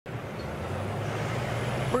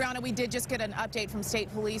Brianna, we did just get an update from state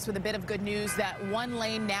police with a bit of good news that one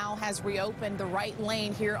lane now has reopened. The right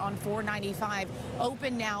lane here on 495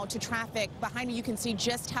 open now to traffic. Behind me, you can see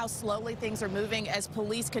just how slowly things are moving as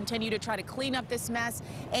police continue to try to clean up this mess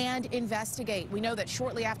and investigate. We know that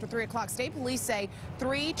shortly after 3 o'clock, state police say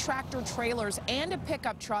 3 tractor trailers and a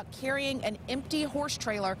pickup truck carrying an empty horse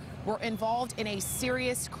trailer were involved in a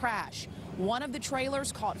serious crash. One of the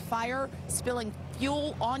trailers caught fire, spilling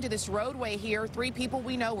fuel onto this roadway here. 3 people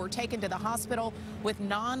we know were taken to the hospital with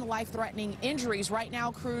non-life-threatening injuries. Right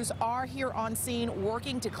now, crews are here on scene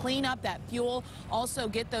working to clean up that fuel, also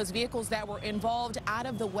get those vehicles that were involved out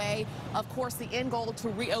of the way. Of course, the end goal to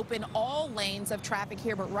reopen all lanes of traffic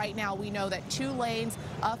here, but right now we know that 2 lanes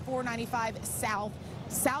of 495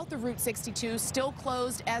 south of Route 62 still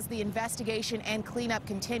closed as the investigation and cleanup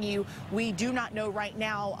continue. We do not know right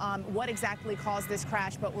now what exactly caused this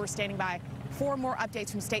crash, but we're standing by for more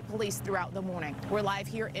updates from state police throughout the morning. We're live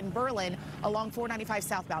here in Berlin along 495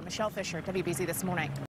 southbound. Michelle Fisher, WBZ This Morning.